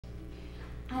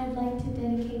I'd like to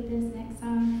dedicate this next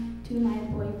song to my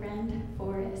boyfriend,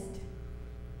 Forrest.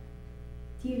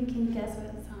 You can guess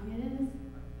what song it is?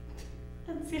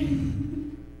 Let's see.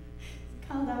 It's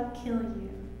called I'll Kill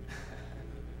You.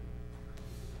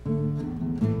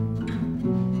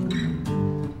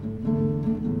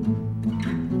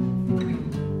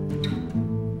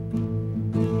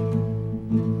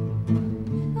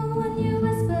 When you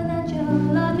whisper that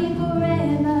you'll love me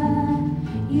forever,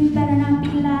 you better not be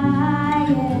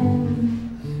lying.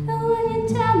 When you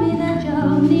tell me that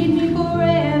you'll need me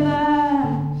forever,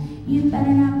 you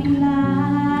better not be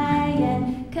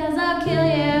lying, 'cause I'll kill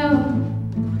you.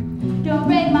 Don't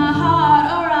break my heart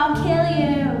or I'll kill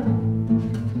you.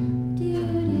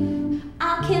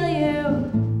 I'll kill you.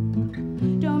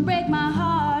 Don't break my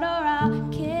heart or I'll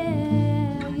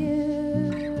kill you.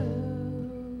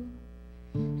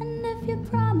 And if you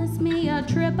promise me a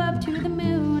trip up to the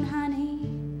moon, honey,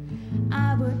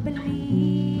 I would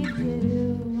believe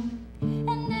you.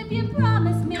 And if you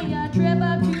promise me a trip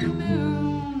up to the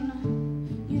moon,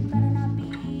 you better not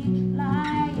be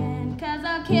lying, 'cause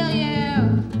I'll kill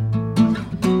you.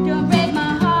 Don't break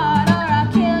my heart or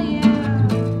I'll kill you.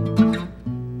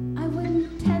 I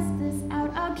wouldn't test this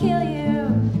out, I'll kill you.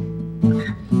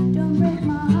 Don't break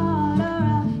my heart or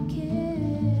I'll kill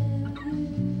you.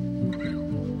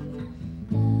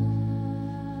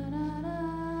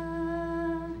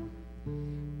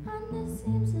 And it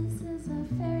seems this is a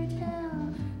fairy tale.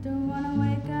 Don't wanna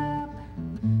wake up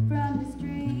from this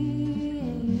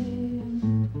dream.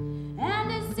 And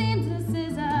it seems this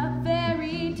is a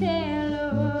fairy tale.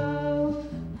 Oh,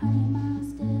 honey, am I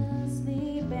still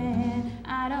sleeping?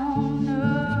 I don't know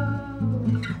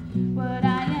what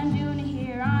I am doing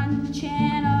here on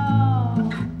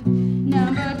channel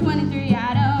number 23.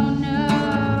 I don't know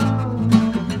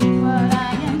what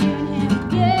I am doing here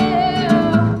with you.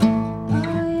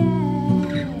 Oh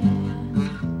yeah,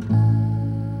 oh,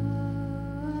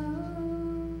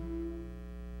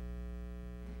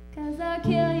 'cause I'll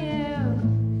kill you.